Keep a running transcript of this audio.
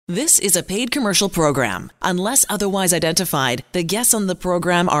This is a paid commercial program. Unless otherwise identified, the guests on the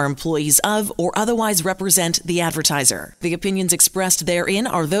program are employees of or otherwise represent the advertiser. The opinions expressed therein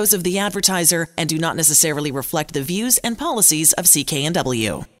are those of the advertiser and do not necessarily reflect the views and policies of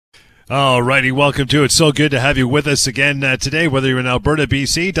CKNW. All righty, welcome to it. So good to have you with us again today, whether you're in Alberta,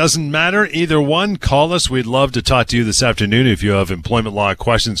 BC, doesn't matter. Either one, call us. We'd love to talk to you this afternoon if you have employment law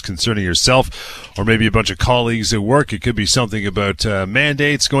questions concerning yourself or maybe a bunch of colleagues at work. It could be something about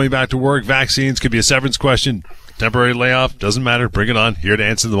mandates, going back to work, vaccines, could be a severance question. Temporary layoff, doesn't matter. Bring it on. Here to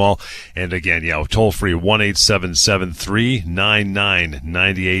answer them all. And again, toll free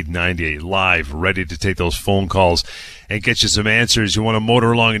 1-877-399-9898. Live, ready to take those phone calls and get you some answers. You want to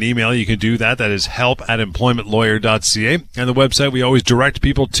motor along an email, you can do that. That is help@employmentlawyer.ca. And the website we always direct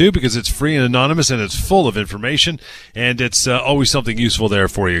people to because it's free and anonymous and it's full of information. And it's always something useful there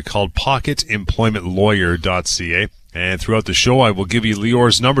for you called pocketemploymentlawyer.ca. And throughout the show, I will give you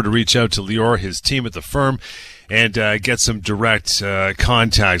Lior's number to reach out to Lior, his team at the firm, and get some direct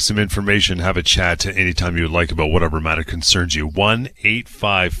contact, some information, have a chat anytime you would like about whatever matter concerns you.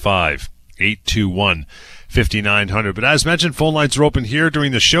 1-855-821-5900. But as mentioned, phone lines are open here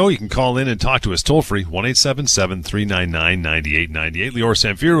during the show. You can call in and talk to us toll-free, 1-877-399-9898. Lior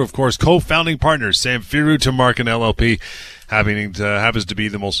Samfiru, of course, co-founding partners, Samfiru Tamarkin LLP, happens to be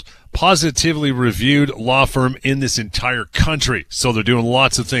the most positively reviewed law firm in this entire country. So they're doing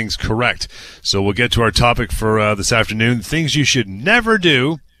lots of things correct. So we'll get to our topic for this afternoon, things you should never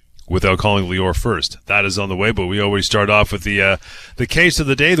do without calling Lior first. That is on the way, but we always start off with the case of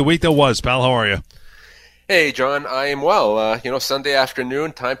the day, the week that was. Pal, how are you? Hey, John, I am well. Sunday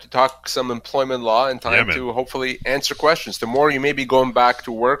afternoon, time to talk some employment law and time to hopefully answer questions. Tomorrow you may be going back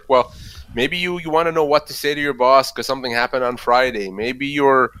to work. Well, maybe you want to know what to say to your boss because something happened on Friday. Maybe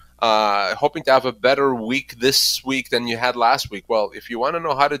you're hoping to have a better week this week than you had last week. Well, if you want to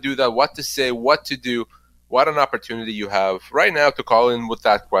know how to do that, what to say, what to do, what an opportunity you have right now to call in with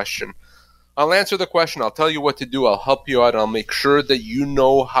that question. I'll answer the question. I'll tell you what to do. I'll help you out. I'll make sure that you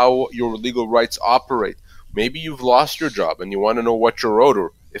know how your legal rights operate. Maybe you've lost your job and you want to know what you're owed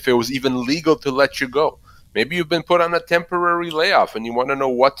or if it was even legal to let you go. Maybe you've been put on a temporary layoff and you want to know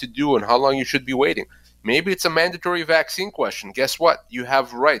what to do and how long you should be waiting. Maybe it's a mandatory vaccine question. Guess what? You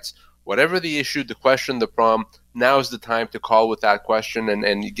have rights. Whatever the issue, the question, the problem, now is the time to call with that question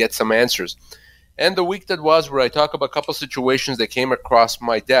and get some answers. And the week that was where I talk about a couple situations that came across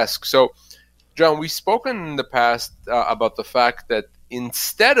my desk. So, John, we've spoken in the past about the fact that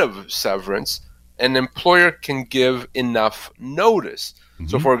instead of severance, an employer can give enough notice. Mm-hmm.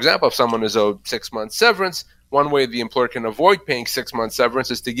 So, for example, if someone is owed 6 months severance, one way the employer can avoid paying 6 months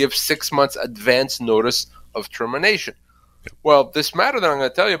severance is to give 6 months advance notice of termination. Yep. Well, this matter that I'm going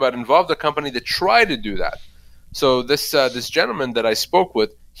to tell you about involved a company that tried to do that. So this gentleman that I spoke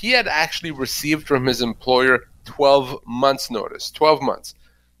with, he had actually received from his employer 12 months notice, 12 months.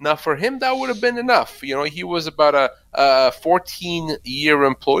 Now, for him, that would have been enough. He was about a 14-year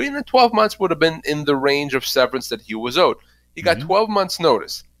employee, and 12 months would have been in the range of severance that he was owed. He got 12 months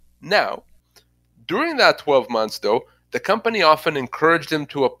notice. Now, during that 12 months, though, the company often encouraged him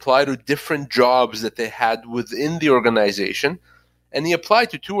to apply to different jobs that they had within the organization, and he applied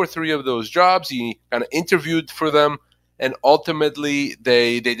to 2 or 3 of those jobs. He kind of interviewed for them, and ultimately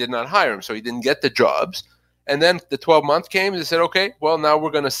they did not hire him, so he didn't get the jobs. And then the 12-month came, they said, okay, well, now we're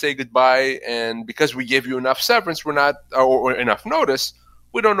going to say goodbye, and because we gave you enough severance, or enough notice,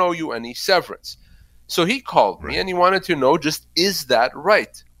 we don't owe you any severance. So he called me, and he wanted to know just, is that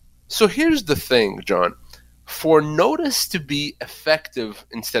right? So here's the thing, John. For notice to be effective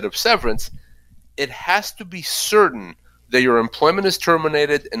instead of severance, it has to be certain that your employment is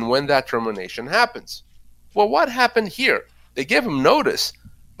terminated and when that termination happens. Well, what happened here? They gave him notice,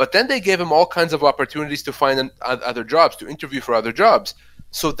 but then they gave him all kinds of opportunities to find other jobs, to interview for other jobs.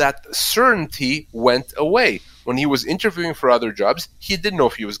 So that certainty went away. When he was interviewing for other jobs, he didn't know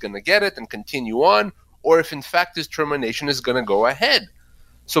if he was going to get it and continue on, or if in fact his termination is going to go ahead.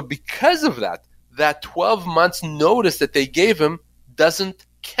 So because of that 12 months notice that they gave him doesn't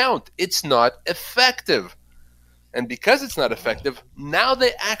count. It's not effective. And because it's not effective, now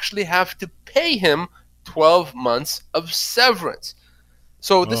they actually have to pay him 12 months of severance.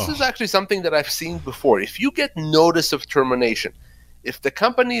 So this is actually something that I've seen before. If you get notice of termination, if the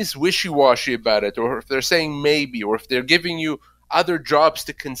company is wishy-washy about it, or if they're saying maybe, or if they're giving you other jobs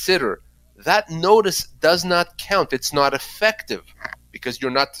to consider, that notice does not count. It's not effective because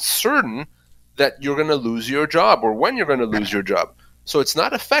you're not certain that you're going to lose your job or when you're going to lose your job. So it's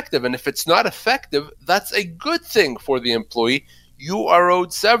not effective. And if it's not effective, that's a good thing for the employee. You are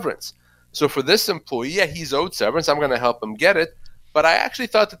owed severance. So for this employee, yeah, he's owed severance. I'm going to help him get it. but I actually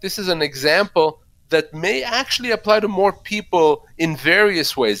thought that this is an example that may actually apply to more people in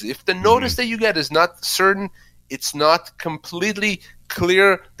various ways. If the notice that you get is not certain, it's not completely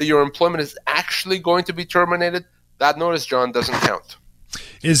clear that your employment is actually going to be terminated, that notice, John, doesn't count.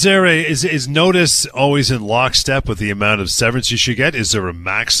 Is there is notice always in lockstep with the amount of severance you should get? Is there a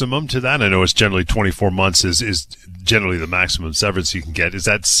maximum to that? I know it's generally 24 months is generally the maximum severance you can get. Is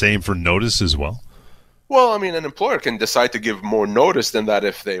that same for notice as well? Well, I mean, an employer can decide to give more notice than that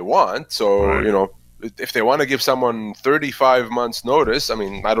if they want. So, right. If they want to give someone 35 months notice, I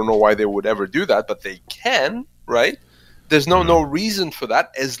mean, I don't know why they would ever do that, but they can, right? There's no reason for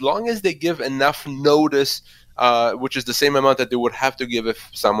that, as long as they give enough notice, which is the same amount that they would have to give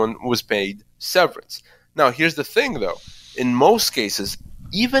if someone was paid severance. Now, here's the thing, though. In most cases,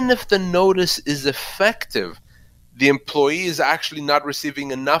 even if the notice is effective, the employee is actually not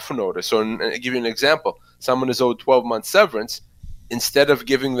receiving enough notice. So, I'll give you an example. Someone is owed 12 months severance. Instead of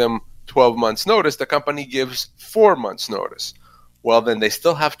giving them 12 months notice, the company gives 4 months notice. Well, then they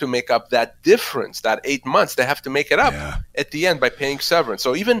still have to make up that difference, that 8 months. They have to make it up at the end by paying severance.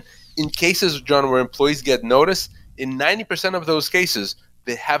 So even in cases, John, where employees get notice, in 90% of those cases,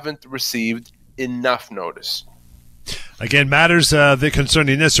 they haven't received enough notice. Again, matters that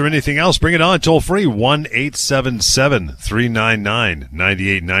concerning this or anything else, bring it on. Toll free,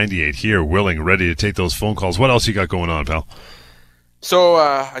 1-877-399-9898. Here, willing, ready to take those phone calls. What else you got going on, pal? So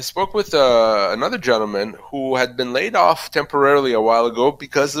I spoke with another gentleman who had been laid off temporarily a while ago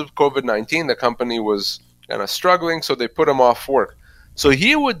because of COVID-19. The company was kind of struggling, so they put him off work. So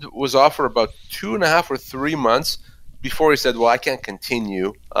he was off for about 2.5 or 3 months before he said, well, I can't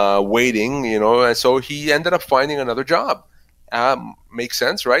continue waiting, and so he ended up finding another job. Makes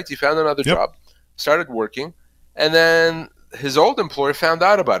sense, right? He found another job, started working, and then his old employer found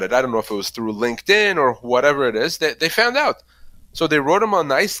out about it. I don't know if it was through LinkedIn or whatever it is. They found out. So they wrote him a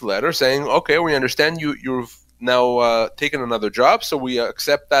nice letter saying, okay, we understand you've now taken another job, so we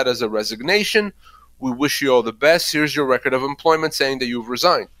accept that as a resignation. We wish you all the best. Here's your record of employment saying that you've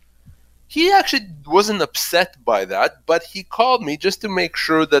resigned. He actually wasn't upset by that, but he called me just to make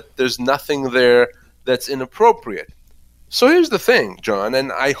sure that there's nothing there that's inappropriate. So here's the thing, John,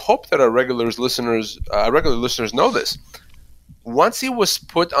 and I hope that our regular listeners know this. Once he was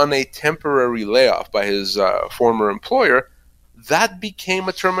put on a temporary layoff by his former employer, that became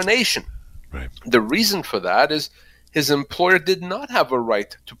a termination. Right. The reason for that is his employer did not have a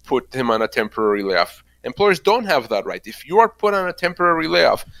right to put him on a temporary layoff. Employers don't have that right. If you are put on a temporary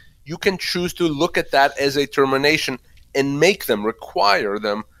layoff, you can choose to look at that as a termination and require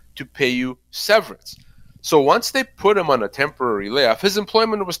them to pay you severance. So once they put him on a temporary layoff, his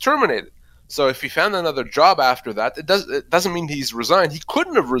employment was terminated. So if he found another job after that, it doesn't mean he's resigned. He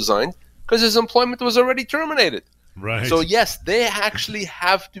couldn't have resigned because his employment was already terminated. Right. So yes, they actually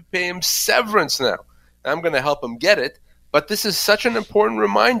have to pay him severance now. I'm going to help him get it, but this is such an important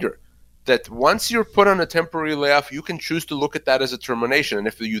reminder that once you're put on a temporary layoff, you can choose to look at that as a termination. And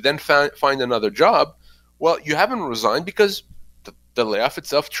if you then find another job, well, you haven't resigned because the layoff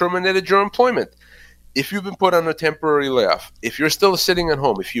itself terminated your employment. If you've been put on a temporary layoff, if you're still sitting at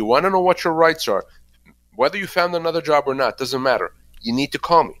home, if you want to know what your rights are, whether you found another job or not, doesn't matter. You need to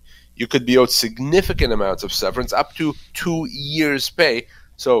call me. You could be owed significant amounts of severance, up to 2 years' pay.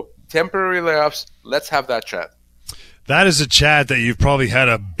 So temporary layoffs, let's have that chat. That is a chat that you've probably had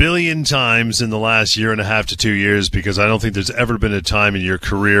 1 billion times in the last 1.5 to 2 years, because I don't think there's ever been a time in your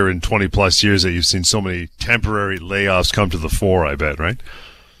career in 20-plus years that you've seen so many temporary layoffs come to the fore, I bet, right?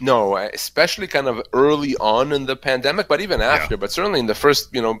 No, especially kind of early on in the pandemic, but even after. But certainly in the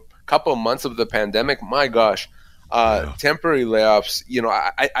first, couple of months of the pandemic, my gosh. Temporary layoffs,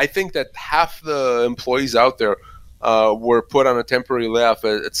 I think that half the employees out there were put on a temporary layoff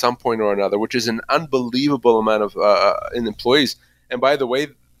at some point or another, which is an unbelievable amount of employees. And by the way,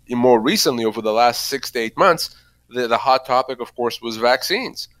 more recently, over the last 6 to 8 months, the hot topic, of course, was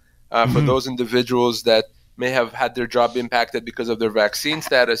vaccines. For those individuals that may have had their job impacted because of their vaccine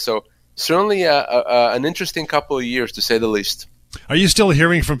status. So certainly an interesting couple of years, to say the least. Are you still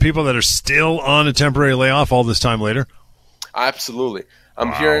hearing from people that are still on a temporary layoff all this time later? Absolutely.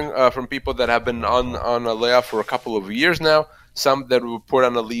 I'm hearing from people that have been on a layoff for a couple of years now, some that were put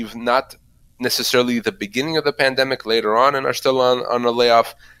on a leave not necessarily the beginning of the pandemic, later on, and are still on a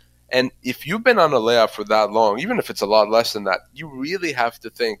layoff. And if you've been on a layoff for that long, even if it's a lot less than that, you really have to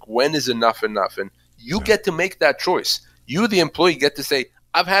think, when is enough enough? And you get to make that choice. You, the employee, get to say,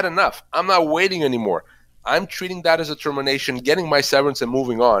 I've had enough. I'm not waiting anymore. I'm treating that as a termination, getting my severance and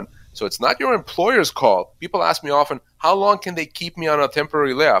moving on. So it's not your employer's call. People ask me often, how long can they keep me on a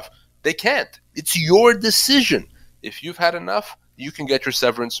temporary layoff? They can't. It's your decision. If you've had enough, you can get your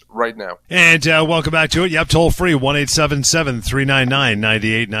severance right now. And welcome back to it. Yep, toll free,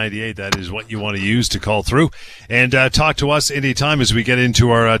 1-877-399-9898. That is what you want to use to call through. And talk to us anytime as we get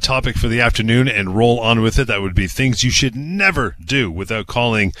into our topic for the afternoon and roll on with it. That would be things you should never do without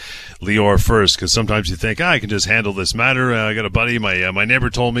calling Lior first, because sometimes you think, I can just handle this matter. I got a buddy, my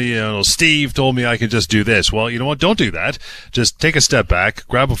neighbor told me, Steve told me I can just do this. Well, you know what? Don't do that. Just take a step back,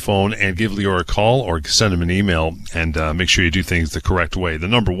 grab a phone, and give Lior a call or send him an email, and make sure you do things the correct way. The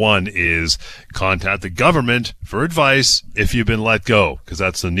number one is contact the government for advice if you've been let go, because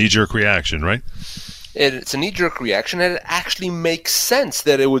that's the knee-jerk reaction, right? It's a knee-jerk reaction, and it actually makes sense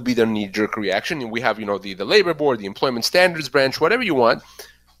that it would be the knee-jerk reaction. And we have, the Labor Board, the Employment Standards Branch, whatever you want,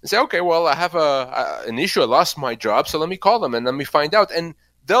 and say, okay, well, I have an issue. I lost my job, so let me call them and let me find out. And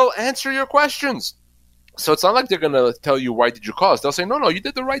they'll answer your questions. So it's not like they're going to tell you, why did you call us? They'll say, no, you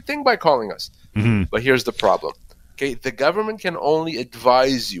did the right thing by calling us. Mm-hmm. But here's the problem. Okay, the government can only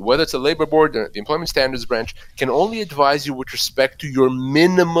advise you, whether it's a labor board or the Employment Standards Branch, can only advise you with respect to your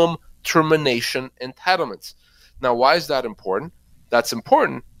minimum termination entitlements. Now, why is that important? That's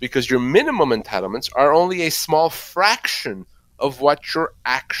important because your minimum entitlements are only a small fraction of what you're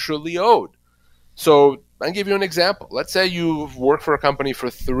actually owed. So I'll give you an example. Let's say you've worked for a company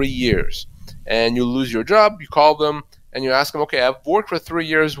for 3 years and you lose your job. You call them and you ask them, okay, I've worked for 3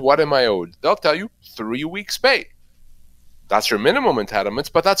 years. What am I owed? They'll tell you 3 weeks pay. That's your minimum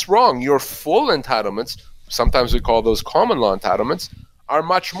entitlements, but that's wrong. Your full entitlements, sometimes we call those common law entitlements, are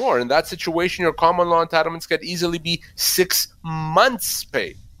much more. In that situation, your common law entitlements could easily be 6 months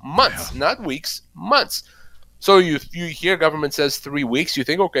pay. Months, not weeks, months. So you hear government says 3 weeks, you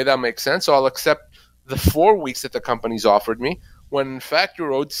think, okay, that makes sense, so I'll accept the 4 weeks that the company's offered me, when in fact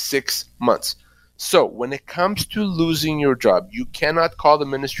you're owed 6 months. So when it comes to losing your job, you cannot call the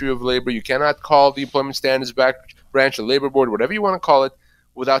Ministry of Labor, you cannot call the Employment Standards Branch, the Labor Board, whatever you want to call it,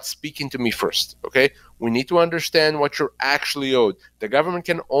 without speaking to me first, okay? We need to understand what you're actually owed. The government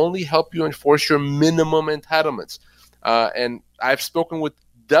can only help you enforce your minimum entitlements. And I've spoken with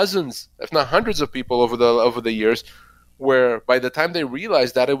dozens, if not hundreds of people over the years, where by the time they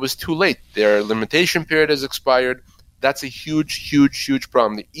realized that, it was too late. Their limitation period has expired. That's a huge, huge, huge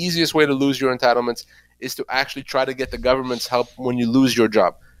problem. The easiest way to lose your entitlements is to actually try to get the government's help when you lose your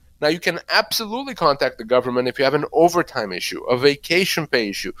job. Now, you can absolutely contact the government if you have an overtime issue, a vacation pay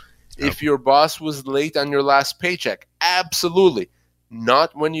issue, if your boss was late on your last paycheck. Absolutely.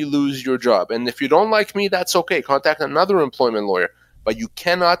 Not when you lose your job. And if you don't like me, that's okay. Contact another employment lawyer. But you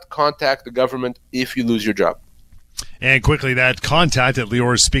cannot contact the government if you lose your job. And quickly, that contact that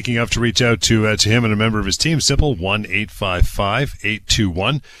Lior is speaking of to reach out to him and a member of his team, simple,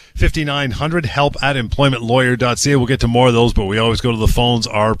 1-855-821-5900, help@employmentlawyer.ca. We'll get to more of those, but we always go to the phones,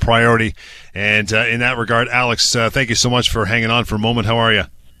 our priority. And in that regard, Alex, thank you so much for hanging on for a moment. How are you?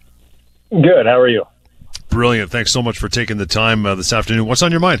 Good. How are you? Brilliant. Thanks so much for taking the time this afternoon. What's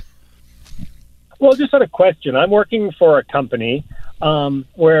on your mind? Well, just had a question. I'm working for a company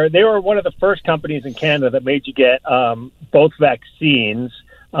where they were one of the first companies in Canada that made you get both vaccines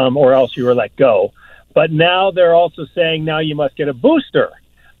or else you were let go. But now they're also saying now you must get a booster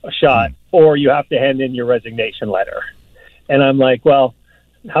shot or you have to hand in your resignation letter. And I'm like, well,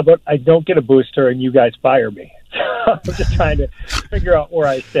 how about I don't get a booster and you guys fire me? I'm just trying to figure out where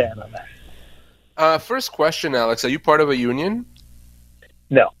I stand on that. First question, Alex, are you part of a union?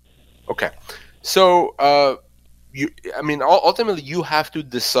 No. Okay. So, ultimately, you have to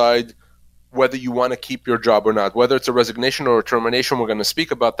decide whether you want to keep your job or not, whether it's a resignation or a termination. We're going to speak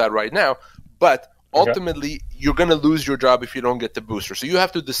about that right now. But ultimately, you're going to lose your job if you don't get the booster. So you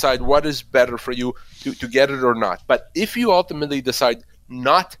have to decide what is better for you to get it or not. But if you ultimately decide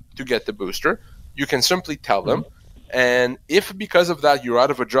not to get the booster, you can simply tell them. And if because of that you're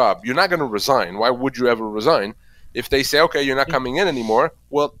out of a job, you're not going to resign. Why would you ever resign? If they say, okay, you're not coming in anymore,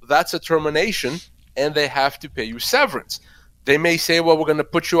 well, that's a termination, and they have to pay you severance. They may say, well, we're going to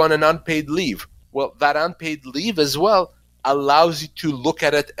put you on an unpaid leave. Well, that unpaid leave as well allows you to look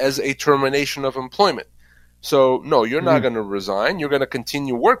at it as a termination of employment. So, no, you're not going to resign. You're going to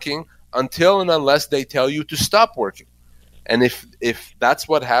continue working until and unless they tell you to stop working. And if that's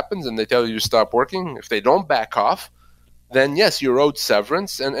what happens and they tell you to stop working, if they don't back off, then yes, you're owed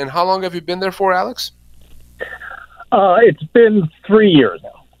severance. And how long have you been there for, Alex? It's been 3 years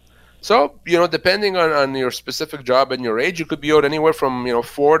now. So, depending on your specific job and your age, you could be owed anywhere from,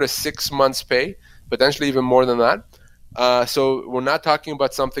 4 to 6 months pay, potentially even more than that. So we're not talking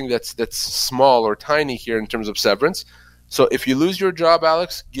about something that's small or tiny here in terms of severance. So if you lose your job,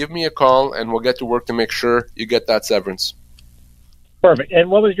 Alex, give me a call and we'll get to work to make sure you get that severance. Perfect. And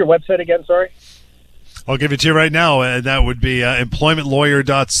what was your website again? Sorry. I'll give it to you right now, and that would be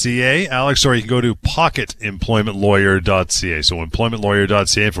employmentlawyer.ca, Alex, or you can go to pocketemploymentlawyer.ca. So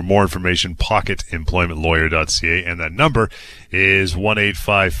employmentlawyer.ca. For more information, pocketemploymentlawyer.ca, and that number is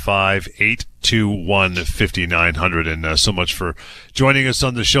 1-855-821-5900. And so much for joining us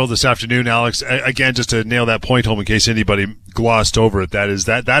on the show this afternoon, Alex. Again, just to nail that point home in case anybody glossed over it, that is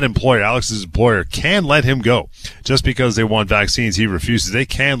that employer, Alex's employer, can let him go just because they want vaccines. He refuses. They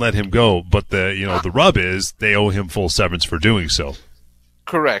can let him go, but the rub is they owe him full severance for doing so.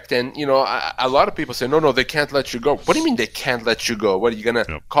 Correct. And, a lot of people say, no, they can't let you go. What do you mean they can't let you go? What, are you going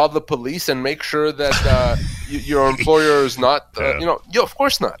to call the police and make sure that your employer is not, of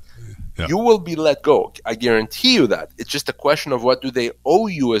course not. Yeah. You will be let go. I guarantee you that. It's just a question of what do they owe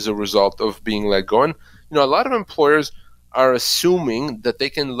you as a result of being let go. And, a lot of employers are assuming that they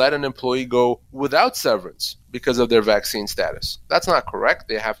can let an employee go without severance because of their vaccine status. That's not correct.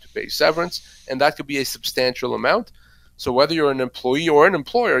 They have to pay severance, and that could be a substantial amount. So whether you're an employee or an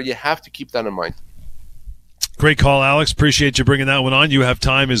employer, you have to keep that in mind. Great call, Alex. Appreciate you bringing that one on. You have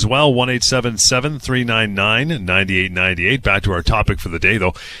time as well, 1-877-399-9898. Back to our topic for the day,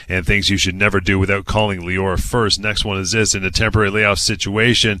 though, and things you should never do without calling Lior first. Next one is this. In a temporary layoff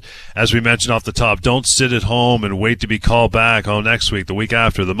situation, as we mentioned off the top, don't sit at home and wait to be called back next week, the week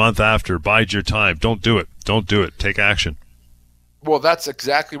after, the month after. Bide your time. Don't do it. Don't do it. Take action. Well, that's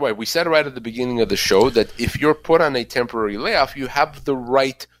exactly right. We said right at the beginning of the show that if you're put on a temporary layoff, you have the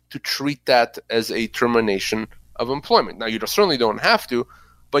right to treat that as a termination of employment. Now, you certainly don't have to,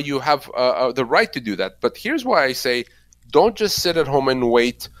 but you have the right to do that. But here's why I say don't just sit at home and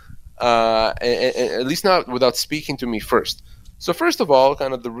wait, at least not without speaking to me first. So first of all,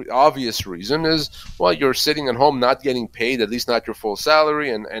 kind of the obvious reason is, well, you're sitting at home not getting paid, at least not your full salary,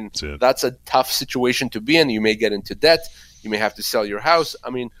 and that's a tough situation to be in. You may get into debt. You may have to sell your house.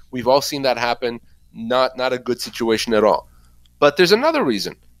 I mean, we've all seen that happen. Not a good situation at all. But there's another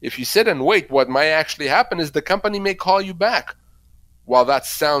reason. If you sit and wait, what might actually happen is the company may call you back. While that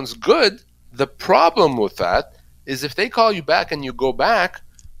sounds good, the problem with that is if they call you back and you go back,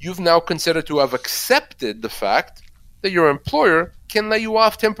 you've now considered to have accepted the fact that your employer can lay you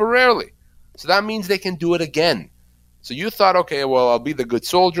off temporarily. So that means they can do it again. So you thought, okay, well, I'll be the good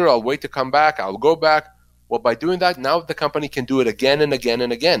soldier. I'll wait to come back. I'll go back. Well, by doing that, now the company can do it again and again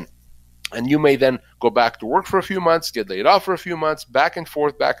and again. And you may then go back to work for a few months, get laid off for a few months, back and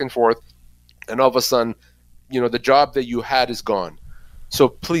forth, and all of a sudden, the job that you had is gone. So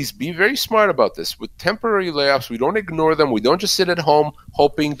please be very smart about this. With temporary layoffs, we don't ignore them. We don't just sit at home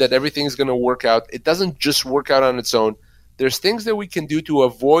hoping that everything's going to work out. It doesn't just work out on its own. There's things that we can do to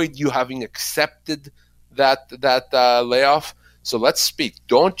avoid you having accepted that layoff. So let's speak.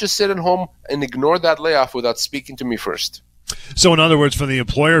 Don't just sit at home and ignore that layoff without speaking to me first. So in other words, from the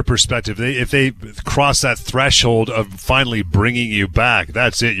employer perspective, if they cross that threshold of finally bringing you back,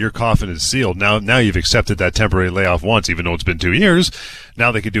 that's it. Your coffin is sealed. Now you've accepted that temporary layoff once, even though it's been 2 years.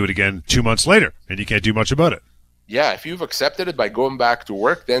 Now they could do it again 2 months later, and you can't do much about it. Yeah, if you've accepted it by going back to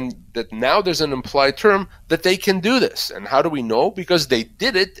work, then that now there's an implied term that they can do this. And how do we know? Because they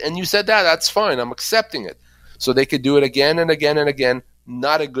did it, and you said, that's fine. I'm accepting it. So they could do it again and again and again.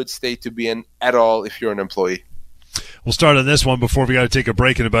 Not a good state to be in at all if you're an employee. We'll start on this one before we got to take a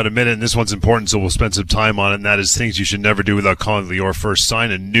break in about a minute, and this one's important, so we'll spend some time on it, and that is things you should never do without calling Lior first.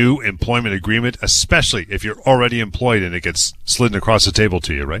 Sign a new employment agreement, especially if you're already employed and it gets slidden across the table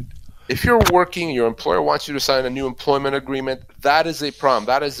to you, right? If you're working, your employer wants you to sign a new employment agreement, that is a problem.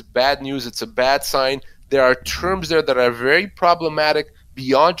 That is bad news. It's a bad sign. There are terms there that are very problematic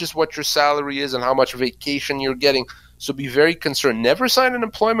beyond just what your salary is and how much vacation you're getting. So be very concerned. Never sign an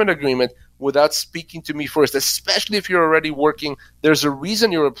employment agreement without speaking to me first, especially if you're already working. There's a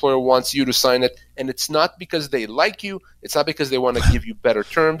reason your employer wants you to sign it, and it's not because they like you. It's not because they want to give you better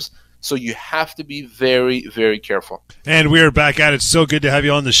terms. So you have to be very, very careful. And we are back at it. So good to have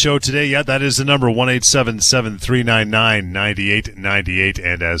you on the show today. Yeah, that is the number, 1-877-399-9898.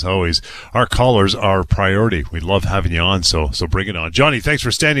 And as always, our callers are priority. We love having you on, so bring it on. Johnny, thanks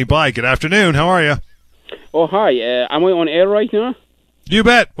for standing by. Good afternoon. How are you? Oh, hi. Am I on air right now? You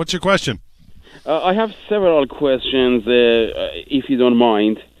bet. What's your question? I have several questions, if you don't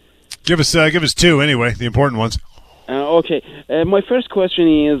mind. Give us two, anyway, the important ones. Okay. My first question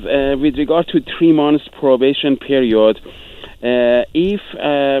is with regard to 3 months probation period. If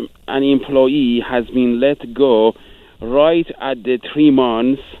an employee has been let go right at the 3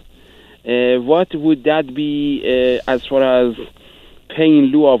 months, what would that be as far as pay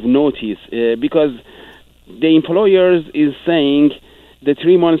in lieu of notice? Because the employers is saying the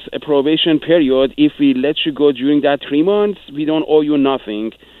 3 months probation period, if we let you go during that 3 months, we don't owe you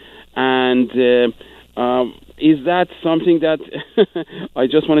nothing. And Is that something that I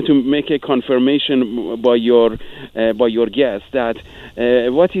just wanted to make a confirmation by your guest that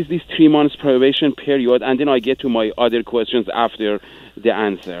what is this 3 months probation period, and then I get to my other questions after the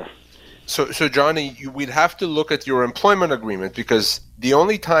answer. So Johnny, we'd have to look at your employment agreement, because the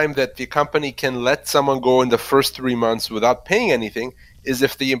only time that the company can let someone go in the first 3 months without paying anything is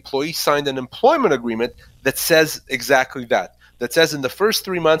if the employee signed an employment agreement that says exactly that. That says in the first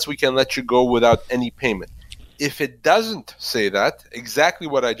 3 months we can let you go without any payment. If it doesn't say that, exactly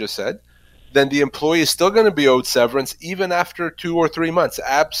what I just said, then the employee is still going to be owed severance even after 2 or 3 months.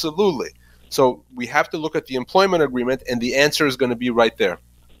 Absolutely. So we have to look at the employment agreement, and the answer is going to be right there.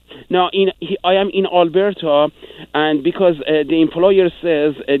 Now, I am in Alberta, and because the employer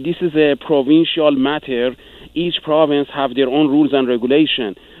says this is a provincial matter, each province have their own rules and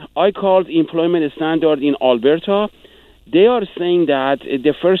regulation. I called Employment Standard in Alberta. They are saying that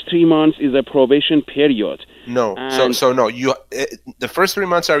the first 3 months is a probation period. No, so no. The first 3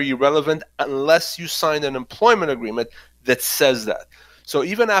 months are irrelevant unless you sign an employment agreement that says that. So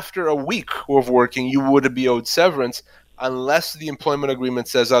even after a week of working, you would be owed severance unless the employment agreement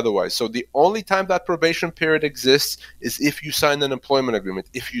says otherwise. So the only time that probation period exists is if you sign an employment agreement.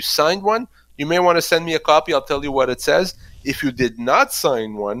 If you signed one, you may want to send me a copy. I'll tell you what it says. If you did not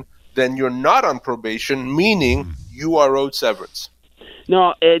sign one, then you're not on probation, meaning you are owed severance.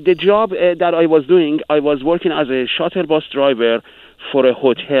 Now, the job that I was doing, I was working as a shuttle bus driver for a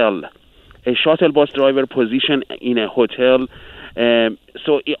hotel, a shuttle bus driver position in a hotel.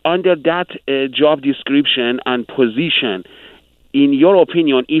 So under that job description and position, in your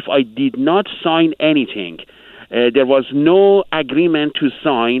opinion, if I did not sign anything, there was no agreement to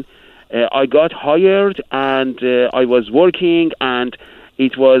sign, I got hired and I was working, and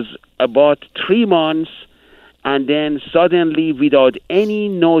it was about 3 months, and then suddenly, without any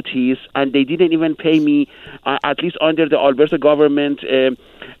notice, and they didn't even pay me, at least under the Alberta government, the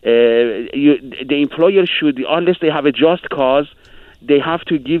employer should, unless they have a just cause, they have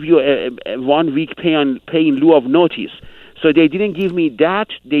to give you a 1 week pay in lieu of notice. So they didn't give me that.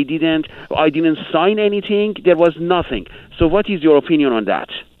 I didn't sign anything. There was nothing. So what is your opinion on that?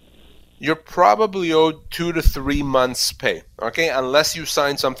 You're probably owed 2 to 3 months pay, okay? Unless you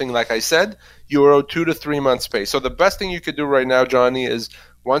sign something like I said, you're owed 2 to 3 months pay. So the best thing you could do right now, Johnny, is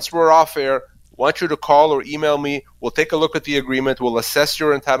once we're off air, I want you to call or email me. We'll take a look at the agreement. We'll assess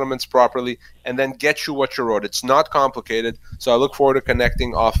your entitlements properly and then get you what you're owed. It's not complicated, so I look forward to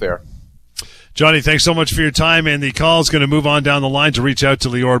connecting off air. Johnny, thanks so much for your time, and the call is going to move on down the line to reach out to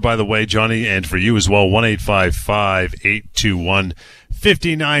Lior, by the way, Johnny, and for you as well,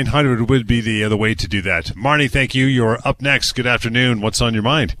 1-855-821-5900 would be the way to do that. Marnie, thank you. You're up next. Good afternoon. What's on your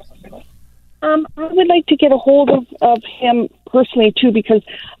mind? I would like to get a hold of him personally, too, because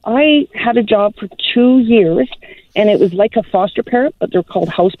I had a job for 2 years, and it was like a foster parent, but they're called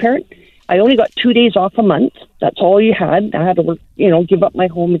house parent. I only got 2 days off a month. That's all you had. I had to work, give up my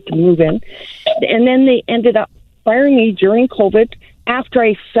home to move in. And then they ended up firing me during COVID after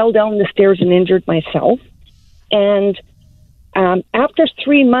I fell down the stairs and injured myself. And after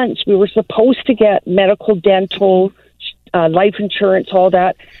 3 months, we were supposed to get medical, dental, life insurance, all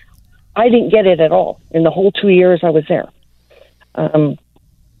that. I didn't get it at all in the whole 2 years I was there. And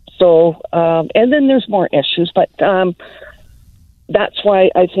then there's more issues, but that's why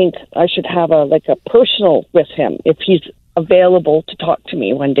I think I should have a personal with him if he's available to talk to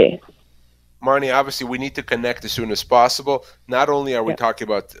me one day. Marnie, obviously we need to connect as soon as possible. Not only are we talking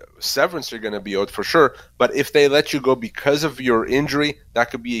about severance you're going to be owed for sure, but if they let you go because of your injury,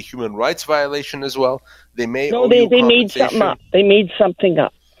 that could be a human rights violation as well. They may owe you they made something up. They made something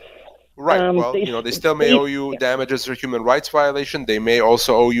up. Right. They still may owe you damages for human rights violation. They may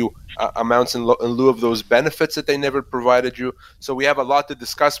also owe you amounts in lieu of those benefits that they never provided you. So we have a lot to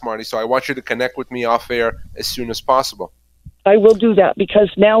discuss, Marty. So I want you to connect with me off air as soon as possible. I will do that because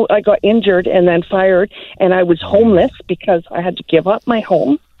now I got injured and then fired, and I was homeless because I had to give up my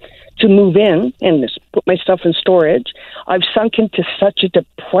home to move in and put my stuff in storage. I've sunk into such a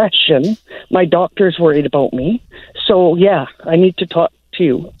depression. My doctor's worried about me. So, yeah, I need to talk to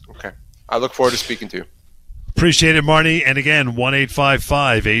you. Okay. I look forward to speaking to you. Appreciate it, Marnie. And again,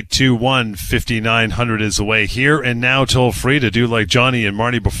 1-855-821-5900 is the way here and now, toll free to do like Johnny and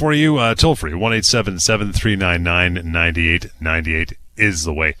Marnie before you. Toll free, 1-877-399-9898 is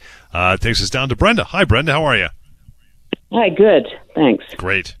the way. Takes us down to Brenda. Hi, Brenda. How are you? Hi, good. Thanks.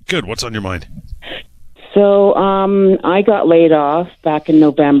 Great. Good. What's on your mind? So I got laid off back in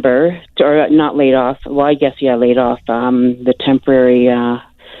November, or not laid off. Well, I guess, laid off. The temporary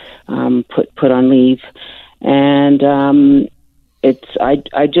put on leave. And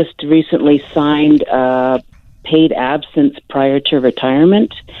I just recently signed paid absence prior to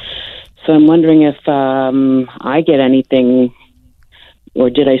retirement. So I'm wondering if I get anything, or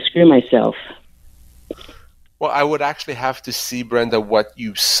did I screw myself? Well, I would actually have to see, Brenda, what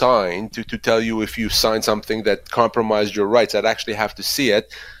you signed to tell you if you signed something that compromised your rights. I'd actually have to see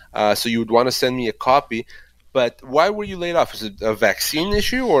it. So you would want to send me a copy. But why were you laid off? Is it a vaccine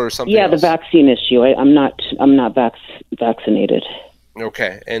issue or something else? Yeah, the vaccine issue. I'm not vaccinated.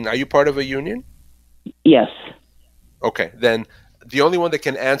 Okay. And are you part of a union? Yes. Okay. Then the only one that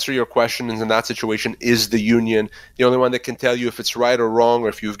can answer your questions in that situation is the union. The only one that can tell you if it's right or wrong or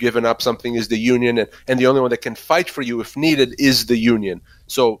if you've given up something is the union. And the only one that can fight for you if needed is the union.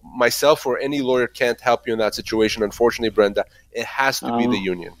 So myself or any lawyer can't help you in that situation. Unfortunately, Brenda, it has to be the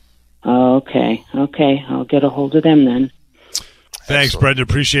union. Oh, okay. I'll get a hold of them then. Thanks, Brenda.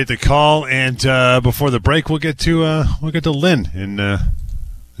 Appreciate the call. And before the break, we'll get to Lynn. And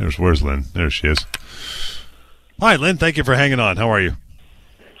where's Lynn? There she is. Hi, Lynn. Thank you for hanging on. How are you?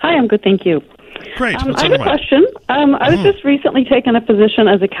 Hi, I'm good, thank you. Great. I have a question. I was just recently taken a position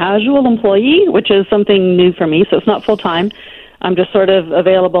as a casual employee, which is something new for me, so it's not full-time. I'm just sort of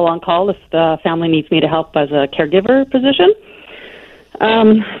available on call if the family needs me to help as a caregiver position.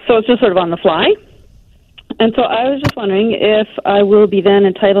 So it's just sort of on the fly. And so I was just wondering if I will be then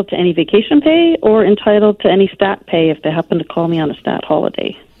entitled to any vacation pay or entitled to any stat pay if they happen to call me on a stat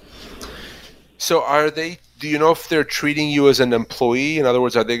holiday. So do you know if they're treating you as an employee? In other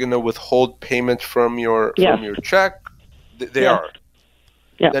words, are they going to withhold payment from your check? They are.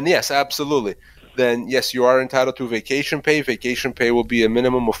 Yeah. Then yes, absolutely. Then yes, you are entitled to vacation pay. Vacation pay will be a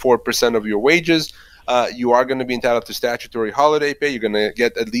minimum of 4% of your wages. You are going to be entitled to statutory holiday pay. You're going to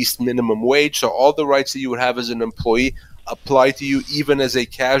get at least minimum wage. So all the rights that you would have as an employee apply to you even as a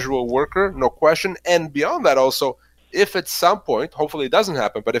casual worker, no question. And beyond that also, if at some point, hopefully it doesn't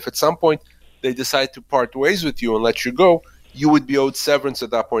happen, but if at some point they decide to part ways with you and let you go, you would be owed severance at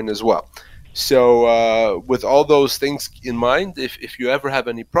that point as well. So with all those things in mind, if you ever have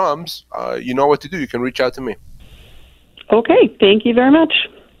any problems, you know what to do. You can reach out to me. Okay, thank you very much.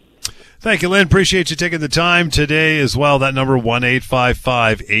 Thank you, Lynn. Appreciate you taking the time today as well. That number,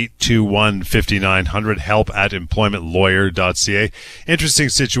 1-855-821-5900, help@employmentlawyer.ca. Interesting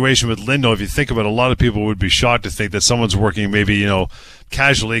situation with Lynn, though. If you think about it, a lot of people would be shocked to think that someone's working maybe,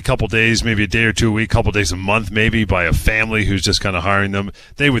 casually a couple days, maybe a day or two a week, couple days a month, maybe by a family who's just kind of hiring them.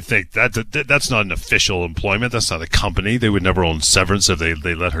 They would think that's not an official employment. That's not a company. They would never own severance if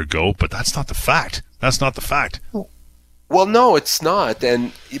they let her go. But that's not the fact. Well, no, it's not.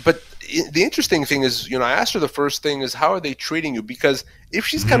 But the interesting thing is, I asked her the first thing is, how are they treating you? Because if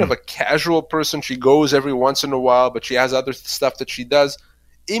she's kind of a casual person, she goes every once in a while, but she has other stuff that she does,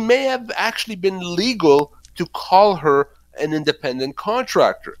 it may have actually been legal to call her an independent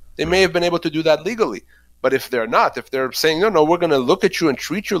contractor. They may have been able to do that legally. But if they're not, if they're saying, no, we're going to look at you and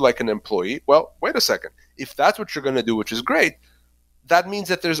treat you like an employee, well, wait a second. If that's what you're going to do, which is great, that means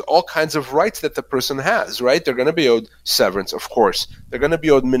that there's all kinds of rights that the person has, right? They're going to be owed severance, of course. They're going to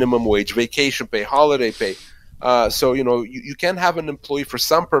be owed minimum wage, vacation pay, holiday pay. So, you can have an employee for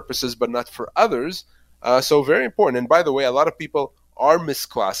some purposes, but not for others. So very important. And by the way, a lot of people are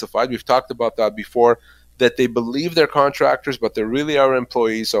misclassified. We've talked about that before, that they believe they're contractors, but they really are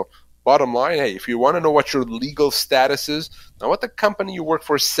employees. So bottom line, hey, if you want to know what your legal status is, not what the company you work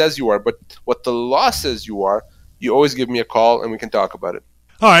for says you are, but what the law says you are, you always give me a call and we can talk about it.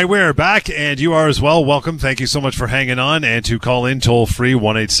 All right, we're back, and you are as well. Welcome. Thank you so much for hanging on, and to call in toll-free,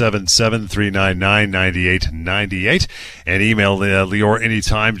 1-877-399-9898, and email Lior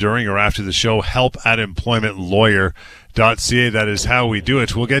anytime during or after the show, help@employmentlawyer.ca. That is how we do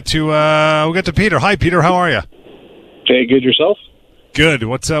it. We'll get to Peter. Hi, Peter. How are you? Hey, good. Yourself? Good.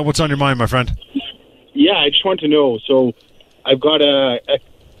 What's on your mind, my friend? Yeah, I just want to know. So I've got a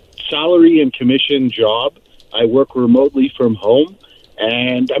salary and commission job. I work remotely from home,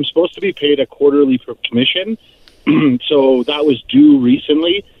 and I'm supposed to be paid a quarterly commission. So that was due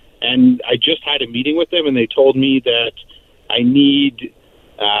recently, and I just had a meeting with them, and they told me that I need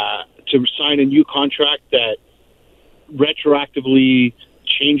to sign a new contract that retroactively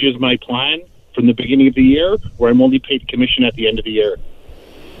changes my plan from the beginning of the year, where I'm only paid commission at the end of the year.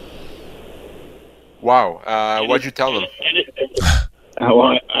 Wow. What'd you tell them?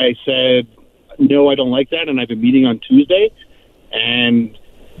 I said, no, I don't like that, and I have a meeting on Tuesday. And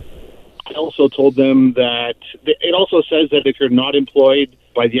I also told them that it also says that if you're not employed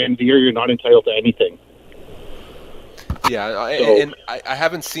by the end of the year, you're not entitled to anything. Yeah, and I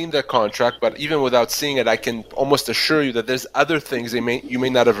haven't seen the contract, but even without seeing it, I can almost assure you that there's other things you may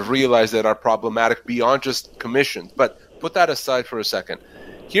not have realized that are problematic beyond just commissions. But put that aside for a second.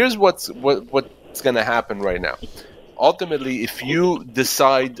 Here's what's going to happen right now. Ultimately, if you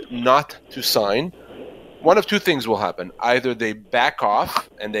decide not to sign, one of two things will happen. Either they back off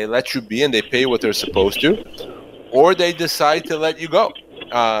and they let you be and they pay what they're supposed to, or they decide to let you go.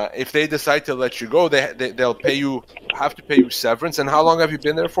 If they decide to let you go, they'll have to pay you severance. And how long have you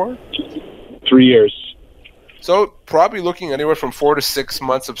been there for? 3 years. So probably looking anywhere from 4 to 6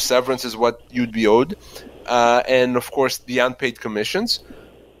 months of severance is what you'd be owed. And of course, the unpaid commissions.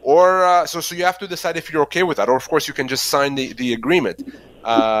 Or so you have to decide if you're okay with that. Or of course, you can just sign the agreement.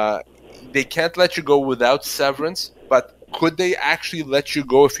 They can't let you go without severance, but could they actually let you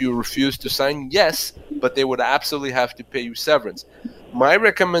go if you refuse to sign? Yes, but they would absolutely have to pay you severance. My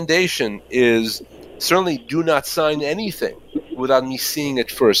recommendation is certainly do not sign anything without me seeing it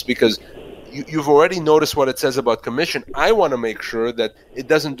first, because you've already noticed what it says about commission. I want to make sure that it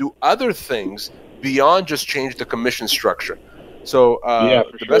doesn't do other things beyond just change the commission structure. So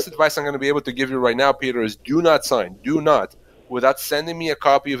the best advice I'm going to be able to give you right now, Peter, is do not sign. Do not. Without sending me a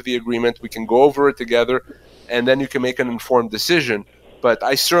copy of the agreement, we can go over it together, and then you can make an informed decision. But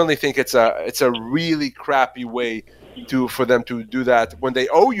I certainly think it's a really crappy way for them to do that when they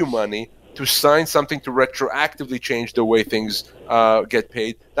owe you money, to sign something to retroactively change the way things get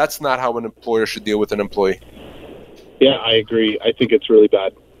paid. That's not how an employer should deal with an employee. Yeah, I agree. I think it's really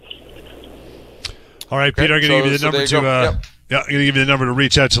bad. All right, Peter, I'm going to give you the number to. Yeah, I'm going to give you the number to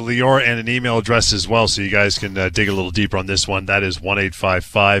reach out to Lior and an email address as well, so you guys can dig a little deeper on this one. That is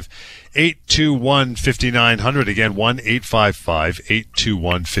 1-855-821-5900. Again,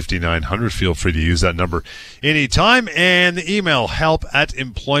 1-855-821-5900. Feel free to use that number anytime. And the email,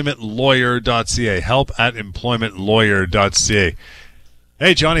 help@employmentlawyer.ca. Help@employmentlawyer.ca.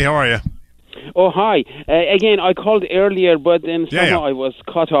 Hey, Johnny, how are you? Oh, hi. Again, I called earlier, but then somehow I was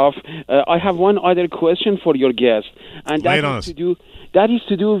cut off. I have one other question for your guest, and that is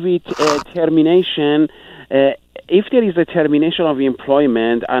to do with termination. If there is a termination of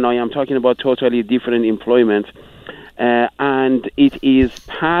employment, and I am talking about totally different employment, and it is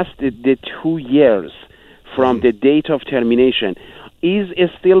past the 2 years from the date of termination, is it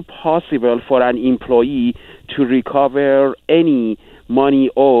still possible for an employee to recover any money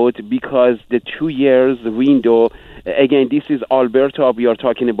owed, because the 2 years window, again, this is Alberta we are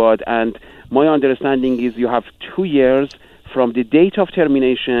talking about, and my understanding is you have 2 years from the date of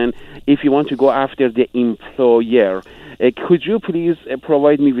termination if you want to go after the employer. Could you please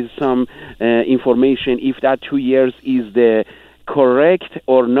provide me with some information if that 2 years is the correct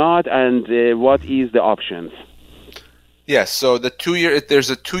or not, and what is the options? Yes, so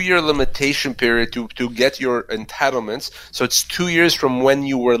there's a 2-year limitation period to get your entitlements. So it's 2 years from when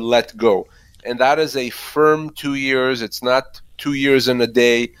you were let go. And that is a firm 2 years. It's not 2 years and a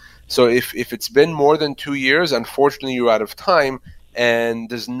day. So if it's been more than 2 years, unfortunately you're out of time, and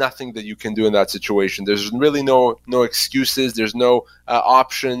there's nothing that you can do in that situation. There's really no excuses. There's no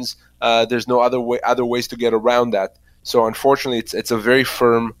options. There's no other ways to get around that. So unfortunately it's a very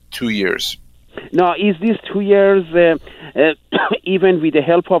firm 2 years. Now, is this 2 years, even with the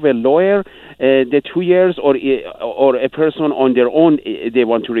help of a lawyer, the 2 years, or a person on their own, they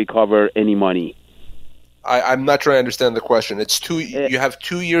want to recover any money? I'm not sure I understand the question. You have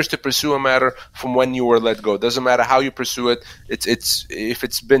 2 years to pursue a matter from when you were let go. It doesn't matter how you pursue it. If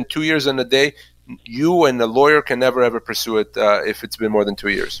it's been 2 years and a day, you and the lawyer can never ever pursue it if it's been more than 2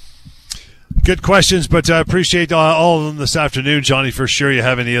 years. Good questions, but I appreciate all of them this afternoon, Johnny. For sure, you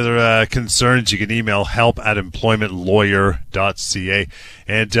have any other concerns, you can email help@employmentlawyer.ca.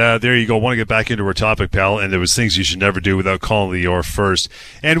 And there you go. I want to get back into our topic, pal, and there was things you should never do without calling Lior first.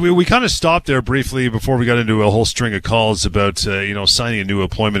 And we kind of stopped there briefly before we got into a whole string of calls about signing a new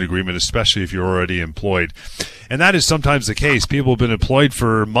employment agreement, especially if you're already employed. And that is sometimes the case. People have been employed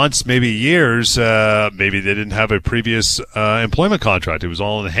for months, maybe years. Maybe they didn't have a previous employment contract. It was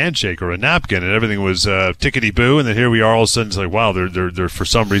all in a handshake or a napkin, and everything was tickety-boo. And then here we are, all of a sudden, it's like, wow, they're for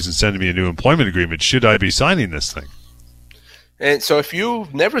some reason sending me a new employment agreement. Should I be signing this thing? And so if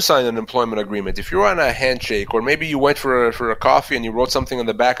you've never signed an employment agreement, if you're on a handshake, or maybe you went for a coffee and you wrote something on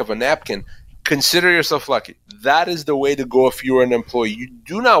the back of a napkin, consider yourself lucky. That is the way to go if you're an employee. You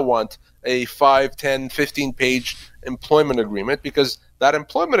do not want a 5, 10, 15-page employment agreement, because that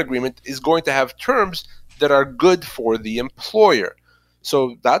employment agreement is going to have terms that are good for the employer.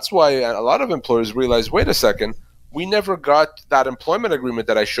 So that's why a lot of employers realize, wait a second, we never got that employment agreement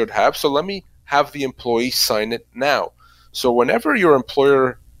that I should have, so let me have the employee sign it now. So whenever your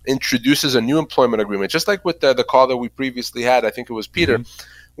employer introduces a new employment agreement, just like with the call that we previously had, I think it was Peter,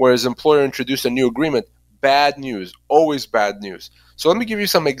 where his employer introduced a new agreement, bad news, always bad news. So let me give you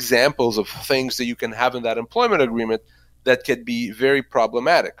some examples of things that you can have in that employment agreement that could be very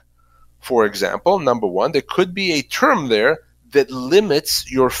problematic. For example, number one, there could be a term there that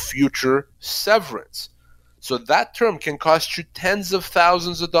limits your future severance. So that term can cost you tens of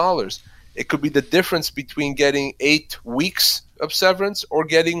thousands of dollars. It could be the difference between getting 8 weeks of severance or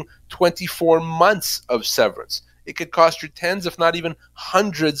getting 24 months of severance. It could cost you tens, if not even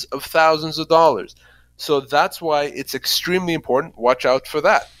hundreds of thousands of dollars. So that's why it's extremely important. Watch out for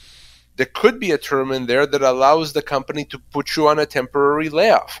that. There could be a term in there that allows the company to put you on a temporary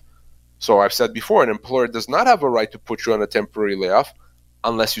layoff. So I've said before, an employer does not have a right to put you on a temporary layoff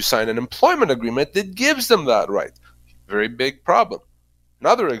unless you sign an employment agreement that gives them that right. Very big problem.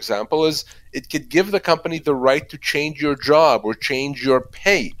 Another example is it could give the company the right to change your job or change your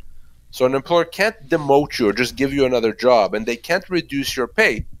pay. So an employer can't demote you or just give you another job, and they can't reduce your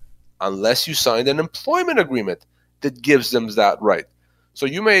pay unless you signed an employment agreement that gives them that right. So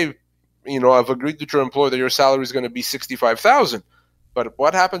you may, have agreed with your employer that your salary is going to be $65,000. But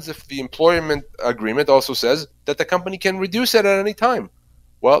what happens if the employment agreement also says that the company can reduce it at any time?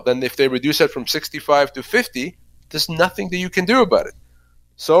 Well, then if they reduce it from 65 to 50, there's nothing that you can do about it.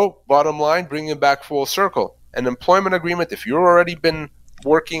 So, bottom line, bringing it back full circle. An employment agreement, if you've already been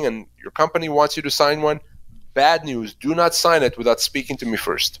working and your company wants you to sign one, bad news. Do not sign it without speaking to me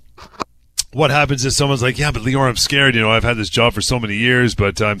first. What happens if someone's like, yeah, but Lior, I'm scared. I've had this job for so many years,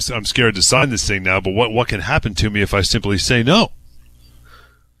 but I'm scared to sign this thing now. But what can happen to me if I simply say no?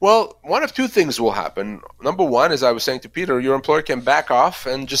 Well, one of two things will happen. Number one, as I was saying to Peter, your employer can back off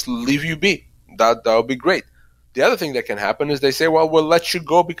and just leave you be. That would be great. The other thing that can happen is they say, well, we'll let you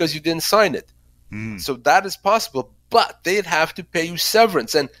go because you didn't sign it. So that is possible, but they'd have to pay you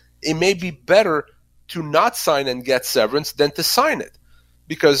severance. And it may be better to not sign and get severance than to sign it.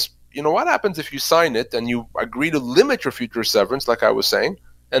 Because what happens if you sign it and you agree to limit your future severance, like I was saying,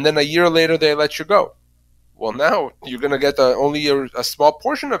 and then a year later they let you go? Well, now you're going to get only a small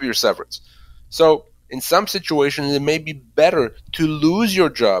portion of your severance. So in some situations, it may be better to lose your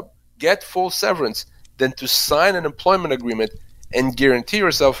job, get full severance, than to sign an employment agreement and guarantee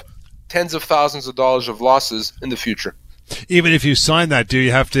yourself tens of thousands of dollars of losses in the future. Even if you sign that, do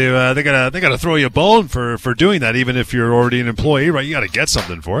you have to? They gotta throw you a bone for doing that. Even if you're already an employee, right? You got to get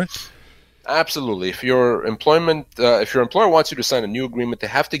something for it. Absolutely. If your employer wants you to sign a new agreement, they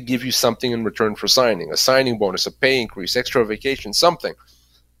have to give you something in return for signing: a signing bonus, a pay increase, extra vacation, something.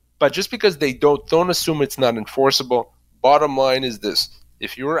 But just because they don't assume it's not enforceable. Bottom line is this: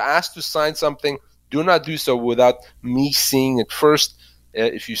 if you were asked to sign something, do not do so without me seeing it first.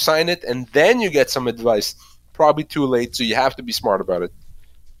 If you sign it and then you get some advice, probably too late, so you have to be smart about it.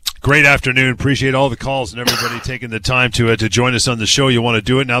 Great afternoon. Appreciate all the calls and everybody taking the time to join us on the show. You want to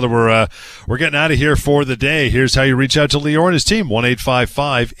do it now that we're getting out of here for the day. Here's how you reach out to Lior and his team: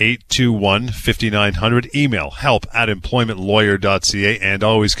 1-855-821-5900. Email help@employmentlawyer.ca, and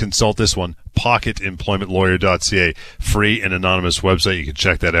always consult this one: pocketemploymentlawyer.ca. Free and anonymous website. You can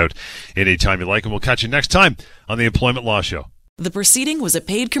check that out anytime you like, and we'll catch you next time on the Employment Law Show. The proceeding was a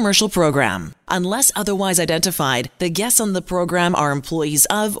paid commercial program. Unless otherwise identified, the guests on the program are employees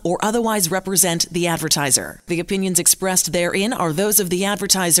of or otherwise represent the advertiser. The opinions expressed therein are those of the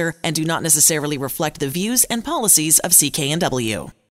advertiser and do not necessarily reflect the views and policies of CK&W.